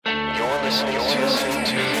Come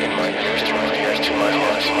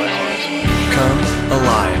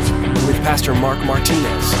Alive with Pastor Mark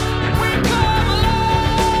Martinez.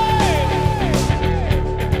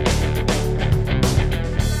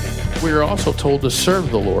 We are also told to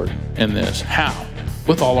serve the Lord in this. How?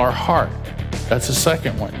 With all our heart. That's the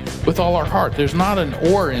second one. With all our heart. There's not an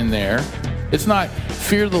or in there. It's not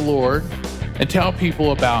fear the Lord and tell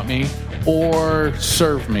people about me or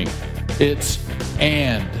serve me. It's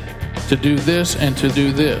and to do this and to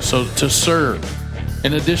do this. So to serve.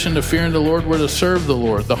 In addition to fearing the Lord, we're to serve the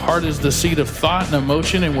Lord. The heart is the seat of thought and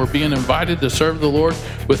emotion, and we're being invited to serve the Lord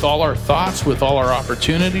with all our thoughts, with all our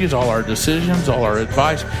opportunities, all our decisions, all our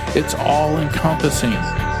advice. It's all encompassing.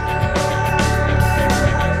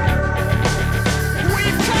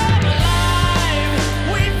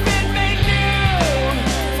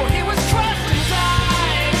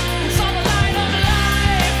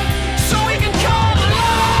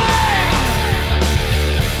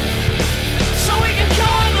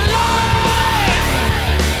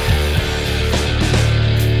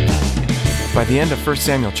 By the end of 1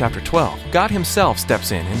 Samuel chapter 12, God himself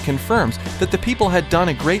steps in and confirms that the people had done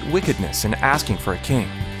a great wickedness in asking for a king.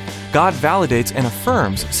 God validates and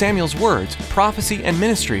affirms Samuel's words, prophecy, and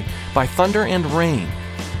ministry by thunder and rain,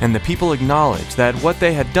 and the people acknowledge that what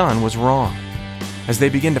they had done was wrong. As they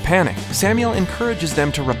begin to panic, Samuel encourages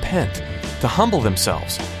them to repent, to humble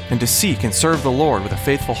themselves, and to seek and serve the Lord with a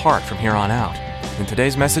faithful heart from here on out. In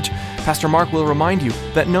today's message, Pastor Mark will remind you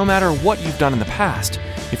that no matter what you've done in the past,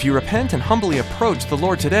 if you repent and humbly approach the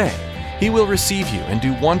Lord today, He will receive you and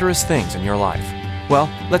do wondrous things in your life. Well,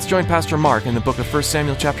 let's join Pastor Mark in the book of 1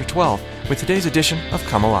 Samuel chapter 12 with today's edition of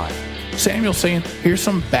Come Alive. Samuel's saying, here's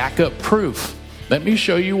some backup proof. Let me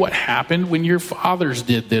show you what happened when your fathers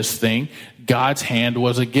did this thing. God's hand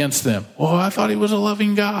was against them. Oh, I thought He was a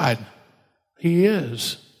loving God. He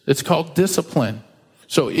is. It's called discipline.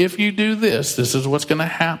 So if you do this, this is what's going to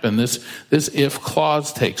happen. This if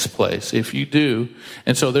clause takes place. If you do.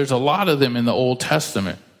 And so there's a lot of them in the Old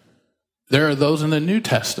Testament. There are those in the New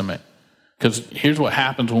Testament. Because here's what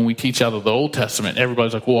happens when we teach out of the Old Testament.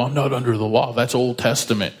 Everybody's like, well, I'm not under the law. That's Old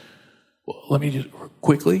Testament. Well, let me just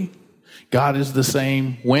quickly. God is the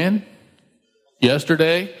same when?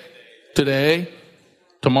 Yesterday, today,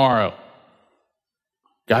 tomorrow.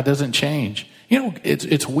 God doesn't change. You know,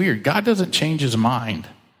 it's weird. God doesn't change His mind.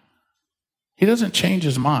 He doesn't change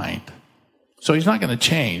His mind. So He's not going to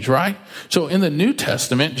change, right? So in the New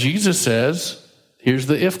Testament, Jesus says, here's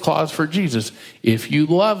the if clause for Jesus. If you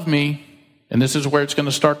love me, and this is where it's going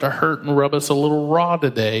to start to hurt and rub us a little raw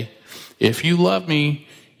today. If you love me,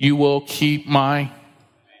 you will keep my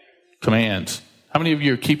commands. How many of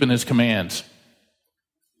you are keeping His commands?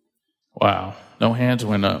 Wow, no hands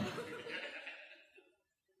went up.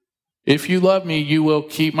 If you love me, you will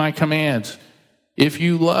keep my commands. If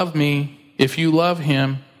you love me, if you love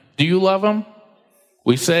Him, do you love Him?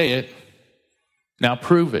 We say it. Now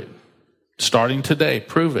prove it. Starting today,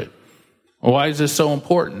 prove it. Why is this so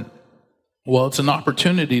important? Well, it's an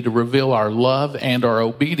opportunity to reveal our love and our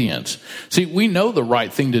obedience. See, we know the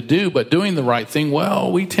right thing to do, but doing the right thing,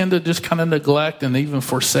 well, we tend to just kind of neglect and even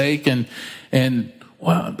forsake and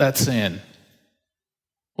well, that's sin.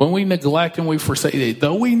 When we neglect and we forsake it,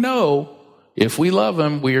 though we know if we love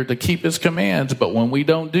Him, we are to keep His commands, but when we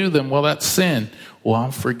don't do them, well, that's sin. Well,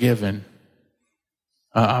 I'm forgiven.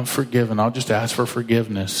 I'm forgiven. I'll just ask for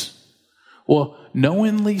forgiveness. Well,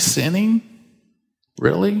 knowingly sinning?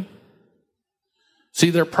 Really? See,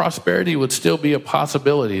 their prosperity would still be a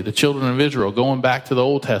possibility. The children of Israel, going back to the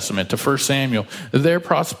Old Testament, to 1 Samuel, their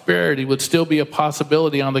prosperity would still be a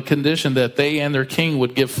possibility on the condition that they and their king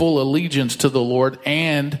would give full allegiance to the Lord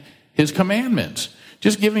and His commandments.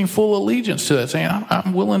 Just giving full allegiance to that, saying,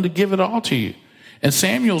 I'm willing to give it all to you. And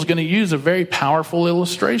Samuel's going to use a very powerful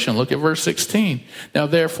illustration. Look at verse 16. Now,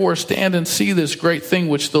 therefore, stand and see this great thing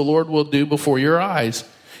which the Lord will do before your eyes.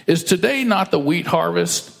 Is today not the wheat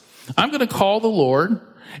harvest? I'm going to call the Lord,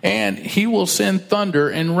 and He will send thunder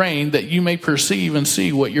and rain that you may perceive and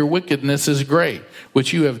see what your wickedness is great,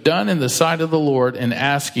 which you have done in the sight of the Lord in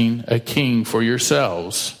asking a king for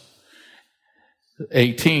yourselves.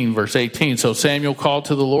 18, verse 18. So Samuel called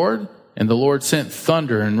to the Lord, and the Lord sent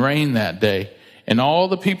thunder and rain that day. And all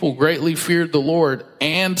the people greatly feared the Lord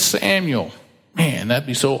and Samuel. Man, that'd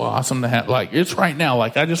be so awesome to have. Like, it's right now.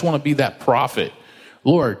 Like, I just want to be that prophet.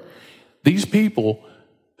 Lord, these people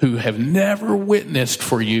who have never witnessed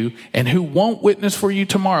for you and who won't witness for you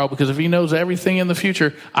tomorrow, because if He knows everything in the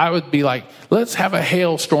future, I would be like, let's have a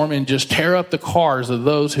hailstorm and just tear up the cars of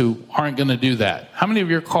those who aren't going to do that. How many of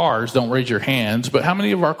your cars, don't raise your hands, but how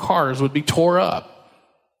many of our cars would be tore up?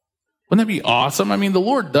 Wouldn't that be awesome? I mean, the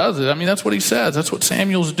Lord does it. I mean, that's what he says. That's what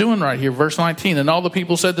Samuel's doing right here. Verse 19. And all the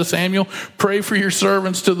people said to Samuel, pray for your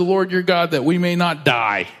servants to the Lord your God that we may not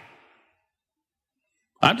die.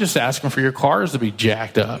 I'm just asking for your cars to be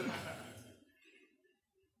jacked up.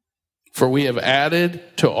 For we have added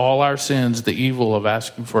to all our sins the evil of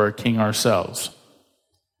asking for a king ourselves.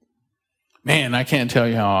 Man, I can't tell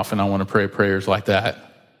you how often I want to pray prayers like that.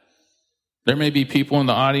 There may be people in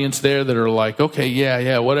the audience there that are like, okay,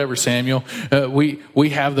 yeah, whatever, Samuel. We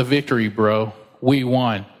have the victory, bro. We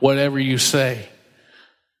won. Whatever you say.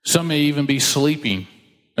 Some may even be sleeping.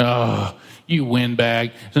 Oh, you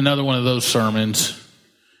windbag. It's another one of those sermons.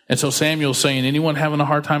 And so Samuel's saying, anyone having a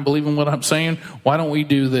hard time believing what I'm saying? Why don't we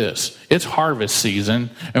do this? It's harvest season,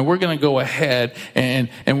 and we're going to go ahead, and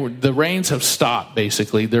the rains have stopped,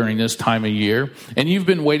 basically, during this time of year. And you've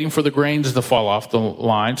been waiting for the grains to fall off the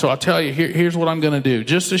line. So I'll tell you, here's what I'm going to do.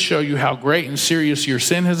 Just to show you how great and serious your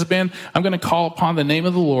sin has been, I'm going to call upon the name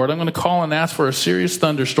of the Lord. I'm going to call and ask for a serious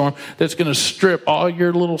thunderstorm that's going to strip all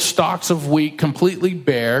your little stalks of wheat completely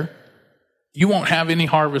bare. You won't have any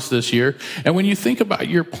harvest this year. And when you think about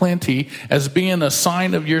your plenty as being a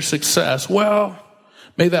sign of your success, well,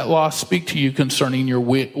 may that loss speak to you concerning your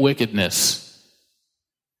wickedness.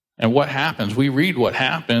 And what happens? We read what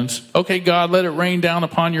happens. Okay, God, let it rain down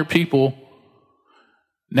upon your people.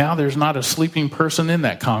 Now there's not a sleeping person in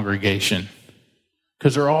that congregation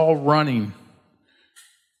because they're all running.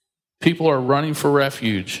 People are running for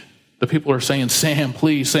refuge. The people are saying, Sam,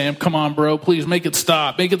 please, Sam, come on, bro, please make it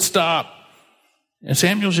stop, make it stop. And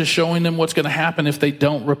Samuel's just showing them what's going to happen if they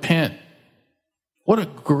don't repent. What a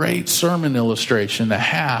great sermon illustration to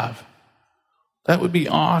have. That would be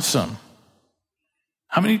awesome.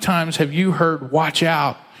 How many times have you heard, watch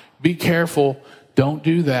out, be careful, don't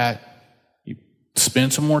do that? You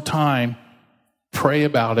spend some more time, pray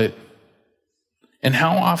about it. And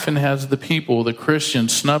how often has the people, the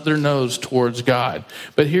Christians, snubbed their nose towards God?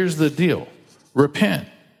 But here's the deal. Repent.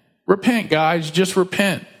 Repent, guys, just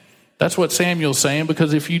repent. That's what Samuel's saying,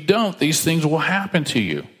 because if you don't, these things will happen to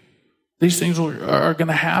you. These things are going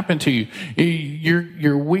to happen to you.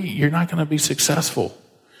 You're weak. You're not going to be successful.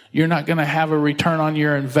 You're not going to have a return on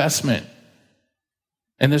your investment.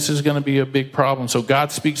 And this is going to be a big problem. So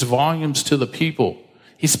God speaks volumes to the people.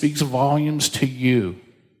 He speaks volumes to you.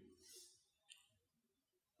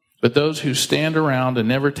 But those who stand around and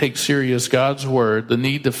never take serious God's word, the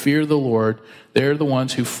need to fear the Lord, they're the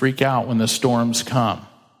ones who freak out when the storms come.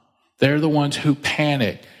 They're the ones who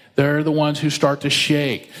panic. They're the ones who start to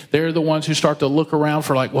shake. They're the ones who start to look around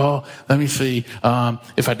for like, well, let me see.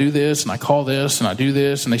 If I do this and I call this and I do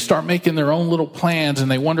this, and they start making their own little plans and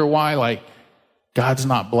they wonder why, like, God's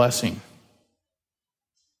not blessing.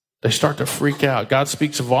 They start to freak out. God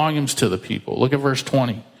speaks volumes to the people. Look at verse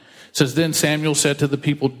 20. It says, then Samuel said to the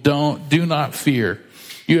people, do not fear.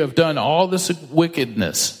 You have done all this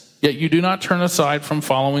wickedness. Yet you do not turn aside from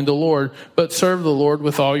following the Lord, but serve the Lord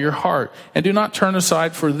with all your heart. And do not turn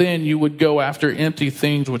aside, for then you would go after empty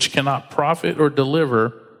things which cannot profit or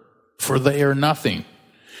deliver, for they are nothing.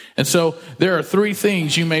 And so there are three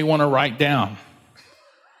things you may want to write down.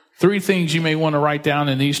 Three things you may want to write down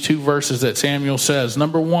in these two verses that Samuel says.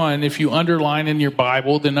 Number one, if you underline in your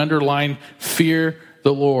Bible, then underline fear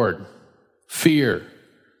the Lord. Fear.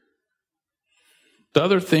 The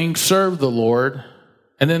other thing, serve the Lord.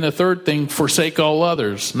 And then the third thing, forsake all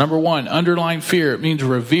others. Number one, underline fear. It means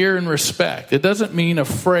revere and respect. It doesn't mean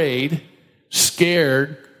afraid,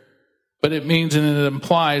 scared, but it means and it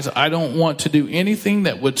implies I don't want to do anything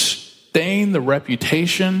that would stain the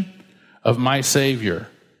reputation of my Savior.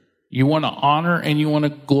 You want to honor and you want to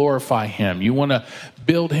glorify him. You want to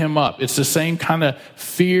build him up. It's the same kind of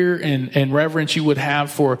fear and reverence you would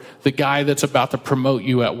have for the guy that's about to promote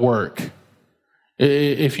you at work.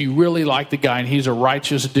 If you really like the guy and he's a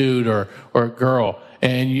righteous dude or a girl,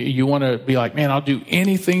 and you want to be like, man, I'll do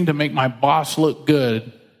anything to make my boss look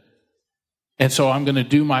good, and so I'm going to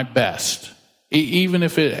do my best. Even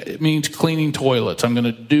if it means cleaning toilets, I'm going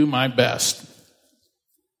to do my best.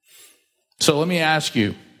 So let me ask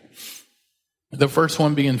you, the first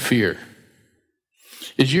one being fear.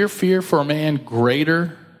 Is your fear for man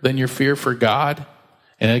greater than your fear for God?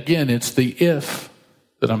 And again, it's the if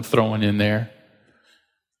that I'm throwing in there.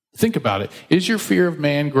 Think about it. Is your fear of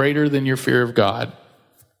man greater than your fear of God?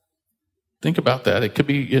 Think about that. It could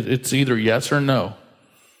be, it's either yes or no.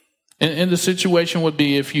 And the situation would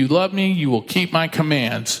be, if you love me, you will keep my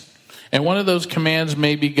commands. And one of those commands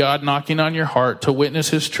may be God knocking on your heart to witness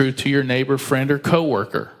his truth to your neighbor, friend, or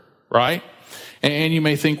coworker, right? And you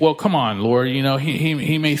may think, well, come on, Lord, you know,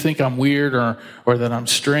 he may think I'm weird or that I'm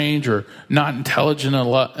strange or not intelligent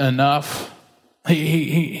enough.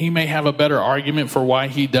 He may have a better argument for why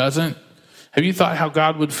he doesn't. Have you thought how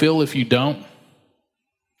God would feel if you don't?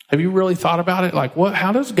 Have you really thought about it? Like,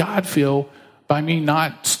 how does God feel by me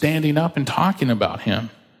not standing up and talking about him?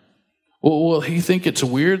 Well, will he think it's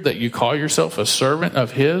weird that you call yourself a servant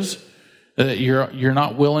of his? That you're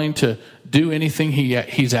not willing to do anything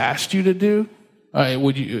he's asked you to do?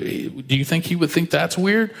 Do you think he would think that's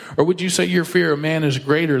weird? Or would you say your fear of man is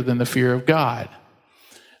greater than the fear of God?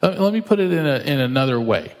 Let me put it in another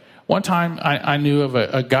way. One time I knew of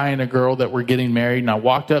a guy and a girl that were getting married, and I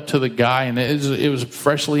walked up to the guy, and it was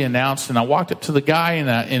freshly announced, and I walked up to the guy,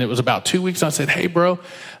 and it was about 2 weeks, and I said, hey, bro,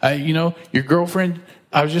 your girlfriend,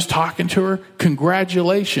 I was just talking to her,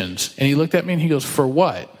 congratulations. And he looked at me and he goes, for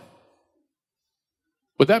what?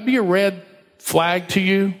 Would that be a red flag to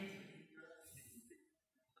you?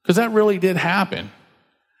 Because that really did happen.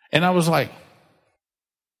 And I was like,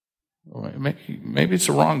 maybe it's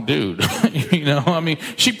the wrong dude.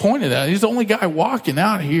 She pointed out, he's the only guy walking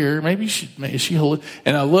out here. Maybe she,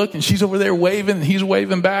 and I look and she's over there waving and he's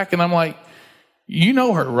waving back. And I'm like, you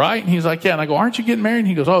know her, right? And he's like, yeah. And I go, aren't you getting married? And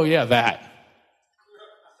he goes, oh yeah, that.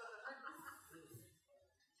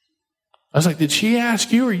 I was like, did she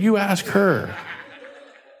ask you or you ask her?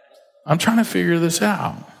 I'm trying to figure this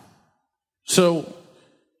out. So,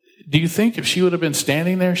 do you think if she would have been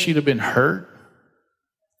standing there, she'd have been hurt?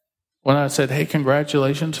 When I said, hey,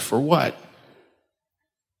 congratulations, for what?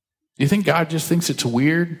 Do you think God just thinks it's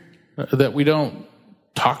weird that we don't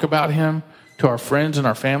talk about him to our friends and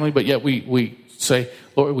our family, but yet we say,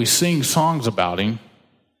 Lord, we sing songs about him,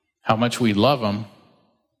 how much we love him,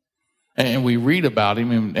 and we read about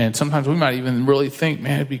him, and sometimes we might even really think,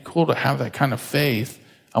 man, it'd be cool to have that kind of faith.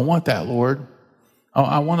 I want that, Lord.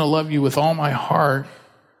 I want to love you with all my heart.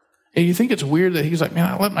 And you think it's weird that he's like, man,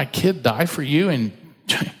 I let my kid die for you, and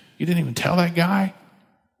you didn't even tell that guy?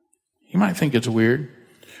 You might think it's weird.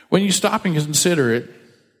 When you stop and consider it,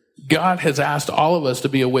 God has asked all of us to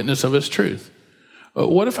be a witness of his truth.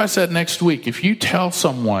 What if I said next week, if you tell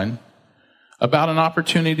someone about an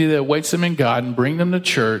opportunity that awaits them in God and bring them to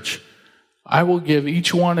church, I will give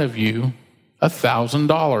each one of you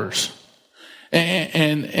 $1,000.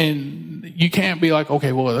 And you can't be like,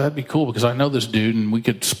 okay, well, that'd be cool because I know this dude and we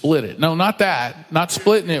could split it. No, not that. Not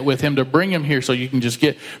splitting it with him to bring him here so you can just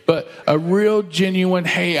get, but a real genuine,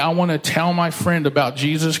 hey, I want to tell my friend about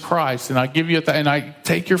Jesus Christ, and I give you and I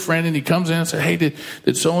take your friend and he comes in and says, hey,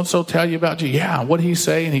 did so-and-so tell you about you? Yeah, what did he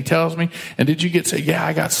say? And he tells me, and did you get saved? Yeah,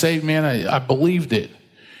 I got saved, man. I believed it.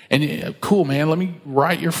 And cool, man, let me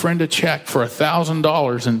write your friend a check for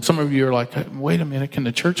 $1,000. And some of you are like, wait a minute, can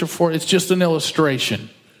the church afford it? It's just an illustration.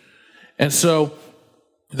 And so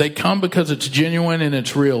they come because it's genuine and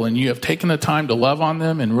it's real. And you have taken the time to love on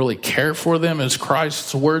them and really care for them as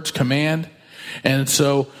Christ's words command. And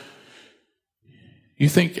so you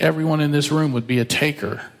think everyone in this room would be a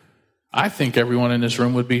taker. I think everyone in this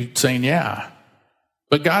room would be saying, yeah.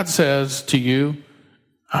 But God says to you,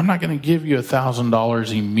 I'm not going to give you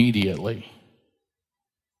 $1,000 immediately.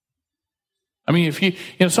 I mean,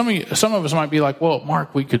 if some of us might be like, well,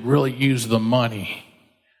 Mark, we could really use the money.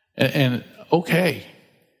 And okay.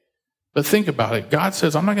 But think about it. God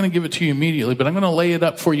says, I'm not going to give it to you immediately, but I'm going to lay it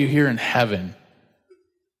up for you here in heaven.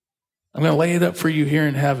 I'm going to lay it up for you here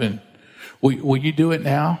in heaven. Will you do it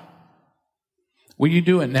now? Will you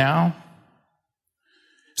do it now?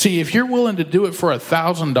 See, if you're willing to do it for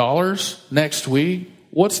 $1,000 next week,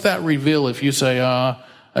 what's that reveal if you say,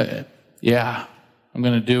 yeah, I'm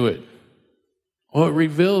going to do it? Well, it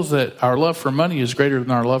reveals that our love for money is greater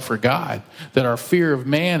than our love for God, that our fear of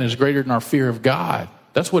man is greater than our fear of God.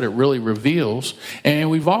 That's what it really reveals. And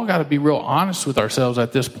we've all got to be real honest with ourselves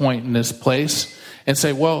at this point in this place and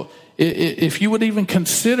say, well, if you would even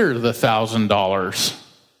consider the $1,000,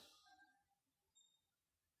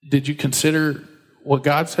 did you consider what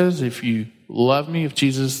God says? If you love me, if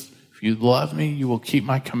you love me, you will keep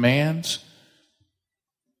my commands.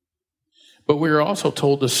 But we are also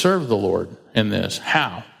told to serve the Lord in this.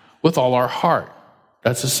 How? With all our heart.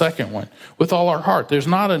 That's the second one. With all our heart. There's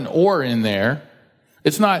not an or in there.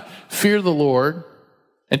 It's not fear the Lord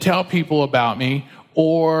and tell people about me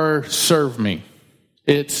or serve me.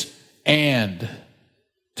 It's and.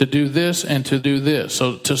 To do this and to do this.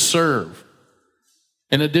 So to serve.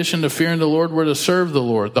 In addition to fearing the Lord, we're to serve the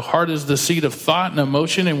Lord. The heart is the seat of thought and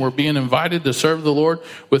emotion, and we're being invited to serve the Lord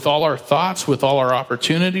with all our thoughts, with all our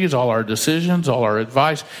opportunities, all our decisions, all our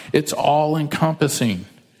advice. It's all encompassing.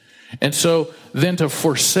 And so then to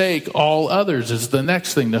forsake all others is the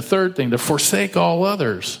next thing, the third thing, to forsake all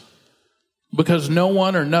others. Because no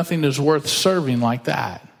one or nothing is worth serving like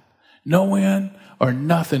that. No one or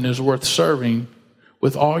nothing is worth serving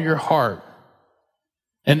with all your heart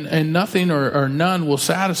And nothing or none will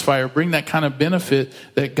satisfy or bring that kind of benefit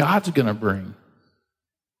that God's going to bring.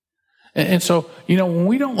 And so, when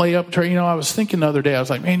we don't lay up, I was thinking the other day, I was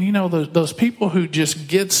like, man, those people who just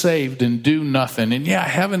get saved and do nothing. And yeah,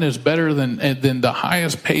 heaven is better than the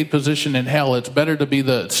highest paid position in hell. It's better to be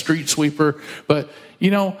the street sweeper. But,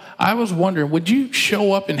 I was wondering, would you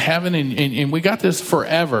show up in heaven and we got this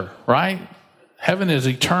forever, right? Heaven is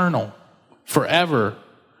eternal, forever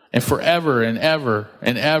and forever and ever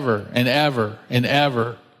and ever and ever and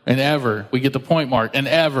ever. And ever, we get the point, Mark, and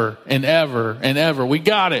ever, and ever, and ever. We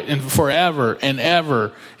got it, and forever, and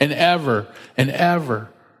ever, and ever, and ever.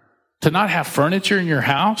 To not have furniture in your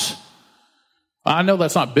house? I know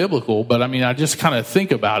that's not biblical, but I just kind of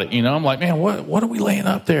think about it, I'm like, man, what are we laying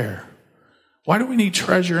up there? Why do we need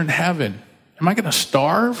treasure in heaven? Am I going to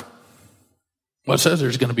starve? Well, it says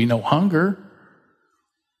there's going to be no hunger.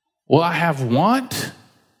 Will I have want?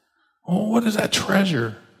 Well, what is that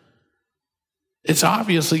treasure? It's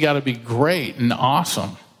obviously got to be great and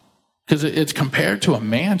awesome because it's compared to a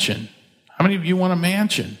mansion. How many of you want a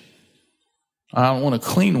mansion? I don't want to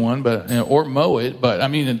clean one, or mow it, but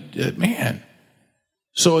man.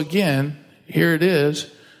 So again, here it is,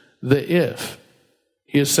 the if.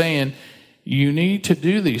 He is saying, you need to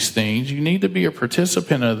do these things. You need to be a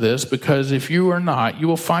participant of this because if you are not, you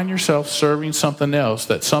will find yourself serving something else,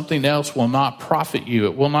 that something else will not profit you.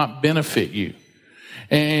 It will not benefit you.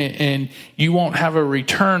 And you won't have a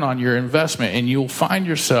return on your investment, and you'll find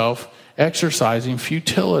yourself exercising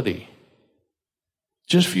futility.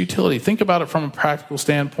 Just futility. Think about it from a practical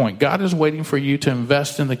standpoint. God is waiting for you to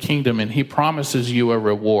invest in the kingdom, and he promises you a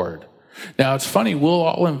reward. Now, it's funny, we'll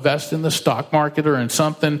all invest in the stock market or in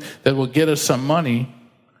something that will get us some money,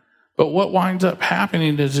 but what winds up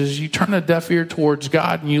happening is you turn a deaf ear towards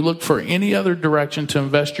God and you look for any other direction to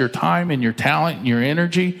invest your time and your talent and your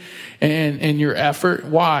energy and your effort.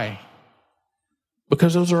 Why?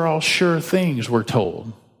 Because those are all sure things, we're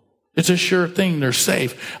told. It's a sure thing. They're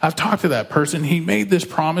safe. I've talked to that person. He made this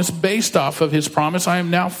promise based off of his promise I am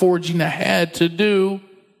now forging ahead to do.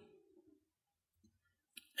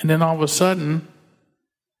 And then all of a sudden,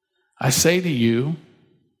 I say to you,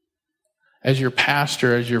 as your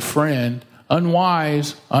pastor, as your friend,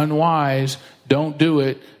 unwise, don't do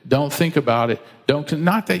it, don't think about it.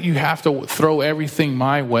 Not that you have to throw everything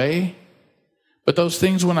my way, but those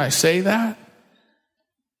things when I say that,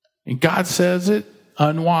 and God says it,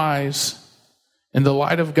 unwise, in the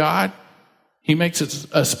light of God, he makes it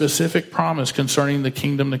a specific promise concerning the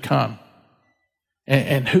kingdom to come.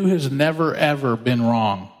 And who has never, ever been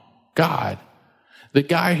wrong? God. The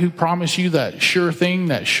guy who promised you that sure thing,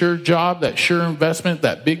 that sure job, that sure investment,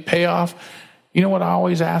 that big payoff. You know what I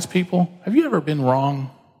always ask people? Have you ever been wrong?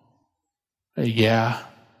 Yeah.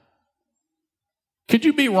 Could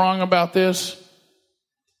you be wrong about this?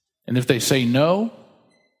 And if they say no,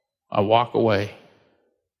 I walk away.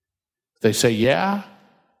 If they say yeah,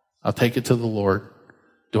 I'll take it to the Lord.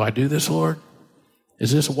 Do I do this, Lord?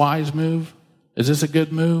 Is this a wise move? Is this a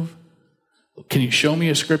good move? Can you show me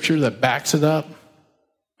a scripture that backs it up?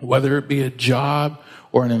 Whether it be a job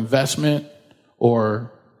or an investment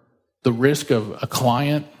or the risk of a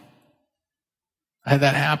client. I had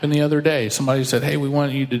that happen the other day. Somebody said, hey, we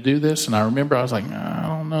want you to do this. And I remember I was like, I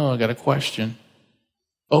don't know. I got a question.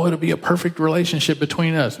 Oh, it'll be a perfect relationship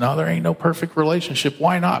between us. No, there ain't no perfect relationship.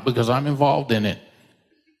 Why not? Because I'm involved in it.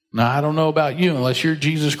 Now, I don't know about you. Unless you're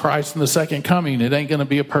Jesus Christ in the second coming, it ain't going to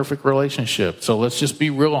be a perfect relationship. So let's just be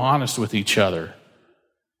real honest with each other.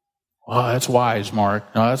 Well, that's wise,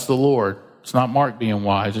 Mark. No, that's the Lord. It's not Mark being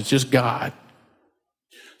wise. It's just God.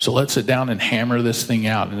 So let's sit down and hammer this thing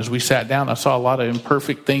out. And as we sat down, I saw a lot of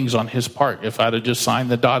imperfect things on his part. If I'd have just signed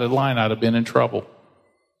the dotted line, I'd have been in trouble.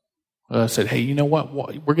 I said, hey, you know what?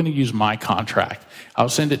 We're going to use my contract. I'll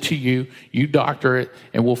send it to you. You doctor it,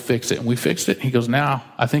 and we'll fix it. And we fixed it. And he goes, now,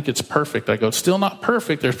 I think it's perfect. I go, it's still not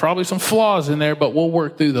perfect. There's probably some flaws in there, but we'll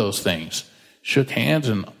work through those things. Shook hands,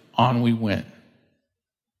 and on we went.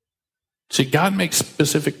 See, God makes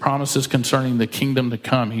specific promises concerning the kingdom to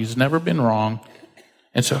come. He's never been wrong.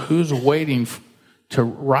 And so who's waiting to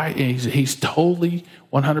right? He's totally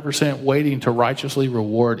 100% waiting to righteously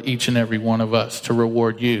reward each and every one of us, to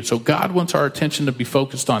reward you. So God wants our attention to be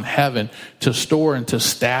focused on heaven, to store and to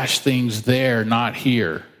stash things there, not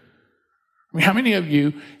here. I mean, how many of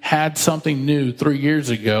you had something new 3 years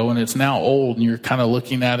ago and it's now old and you're kind of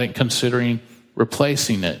looking at it and considering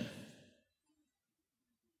replacing it?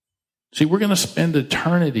 See, we're going to spend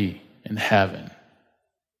eternity in heaven.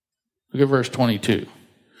 Look at verse 22.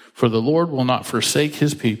 For the Lord will not forsake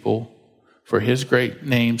his people for his great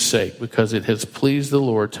name's sake, because it has pleased the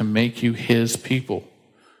Lord to make you his people.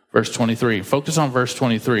 Verse 23. Focus on verse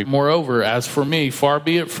 23. Moreover, as for me, far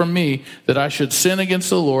be it from me that I should sin against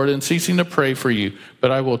the Lord in ceasing to pray for you,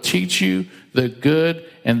 but I will teach you the good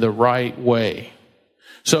and the right way.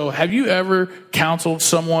 So have you ever counseled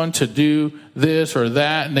someone to do this or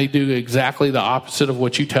that, and they do exactly the opposite of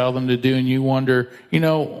what you tell them to do, and you wonder,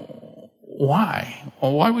 why?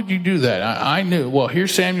 Well, why would you do that? I knew. Well, here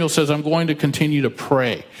Samuel says, I'm going to continue to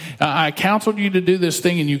pray. I counseled you to do this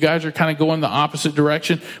thing, and you guys are kind of going the opposite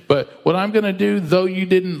direction. But what I'm going to do, though you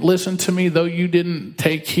didn't listen to me, though you didn't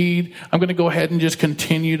take heed, I'm going to go ahead and just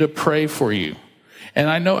continue to pray for you. And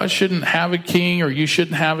I know I shouldn't have a king, or you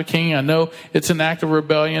shouldn't have a king. I know it's an act of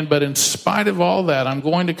rebellion, but in spite of all that, I'm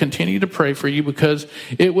going to continue to pray for you because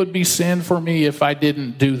it would be sin for me if I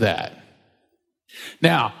didn't do that.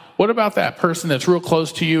 Now, what about that person that's real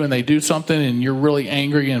close to you and they do something and you're really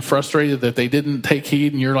angry and frustrated that they didn't take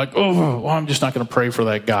heed, and you're like, well, I'm just not going to pray for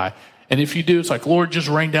that guy. And if you do, it's like, Lord, just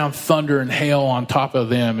rain down thunder and hail on top of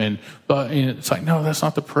them. And it's like, no, that's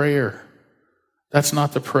not the prayer. That's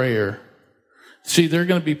not the prayer. See, there are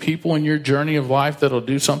going to be people in your journey of life that'll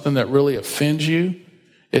do something that really offends you.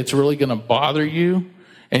 It's really going to bother you.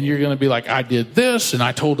 And you're going to be like, I did this, and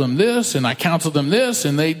I told them this, and I counseled them this,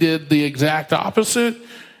 and they did the exact opposite.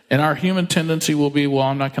 And our human tendency will be, well,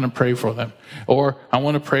 I'm not going to pray for them. Or I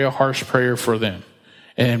want to pray a harsh prayer for them.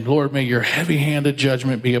 And Lord, may your heavy-handed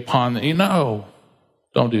judgment be upon them. No,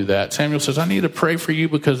 don't do that. Samuel says, I need to pray for you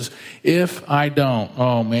because if I don't,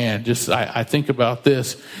 oh man, I think about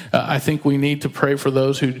this. I think we need to pray for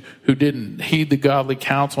those who didn't heed the godly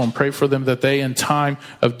counsel, and pray for them that they, in time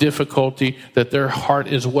of difficulty, that their heart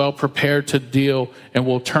is well prepared to deal and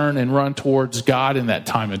will turn and run towards God in that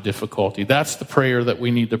time of difficulty. That's the prayer that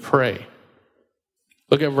we need to pray.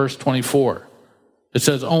 Look at verse 24. It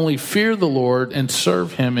says, only fear the Lord and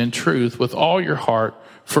serve him in truth with all your heart,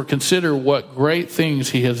 for consider what great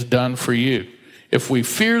things he has done for you. If we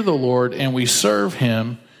fear the Lord and we serve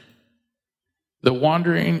him, the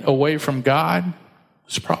wandering away from God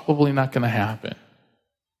is probably not going to happen.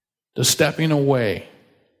 The stepping away.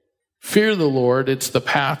 Fear the Lord, it's the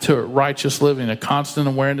path to righteous living, a constant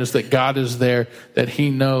awareness that God is there, that he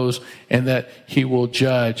knows, and that he will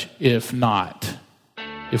judge if not,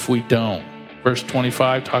 if we don't. Verse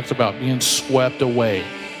 25 talks about being swept away.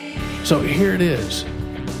 So here it is.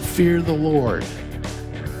 Fear the Lord.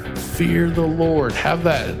 Fear the Lord. Have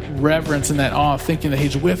that reverence and that awe, thinking that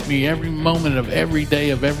he's with me every moment of every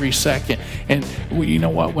day of every second. And you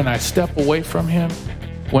know what? When I step away from him,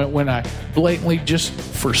 when I blatantly just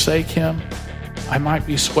forsake him, I might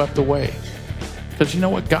be swept away. Because you know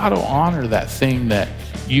what? God will honor that thing that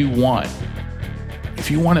you want.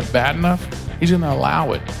 If you want it bad enough, he's going to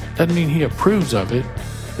allow it. Doesn't mean he approves of it,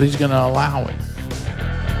 but he's going to allow it.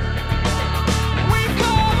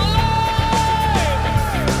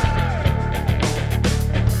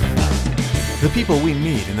 The people we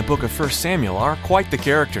meet in the book of 1 Samuel are quite the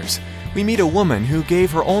characters. We meet a woman who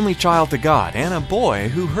gave her only child to God, and a boy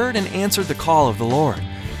who heard and answered the call of the Lord.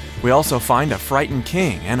 We also find a frightened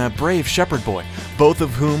king and a brave shepherd boy, both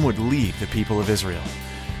of whom would lead the people of Israel.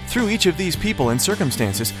 Through each of these people and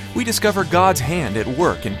circumstances, we discover God's hand at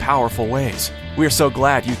work in powerful ways. We are so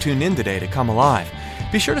glad you tuned in today to Come Alive.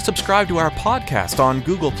 Be sure to subscribe to our podcast on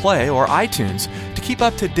Google Play or iTunes to keep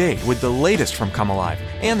up to date with the latest from Come Alive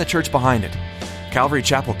and the church behind it. Calvary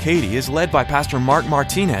Chapel Katy is led by Pastor Mark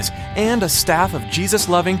Martinez and a staff of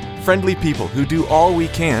Jesus-loving, friendly people who do all we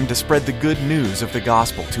can to spread the good news of the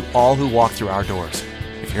gospel to all who walk through our doors.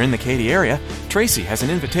 If you're in the Katy area, Tracy has an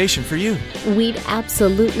invitation for you. We'd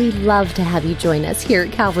absolutely love to have you join us here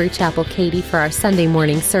at Calvary Chapel Katy for our Sunday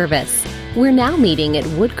morning service. We're now meeting at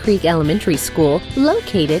Wood Creek Elementary School,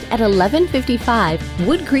 located at 1155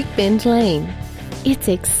 Wood Creek Bend Lane. It's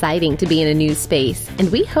exciting to be in a new space,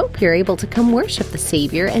 and we hope you're able to come worship the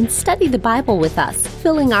Savior and study the Bible with us,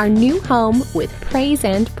 filling our new home with praise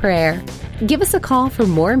and prayer. Give us a call for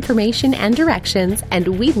more information and directions,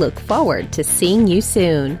 and we look forward to seeing you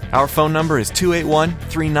soon. Our phone number is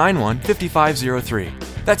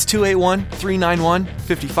 281-391-5503. That's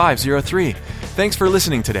 281-391-5503. Thanks for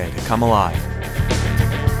listening today to Come Alive.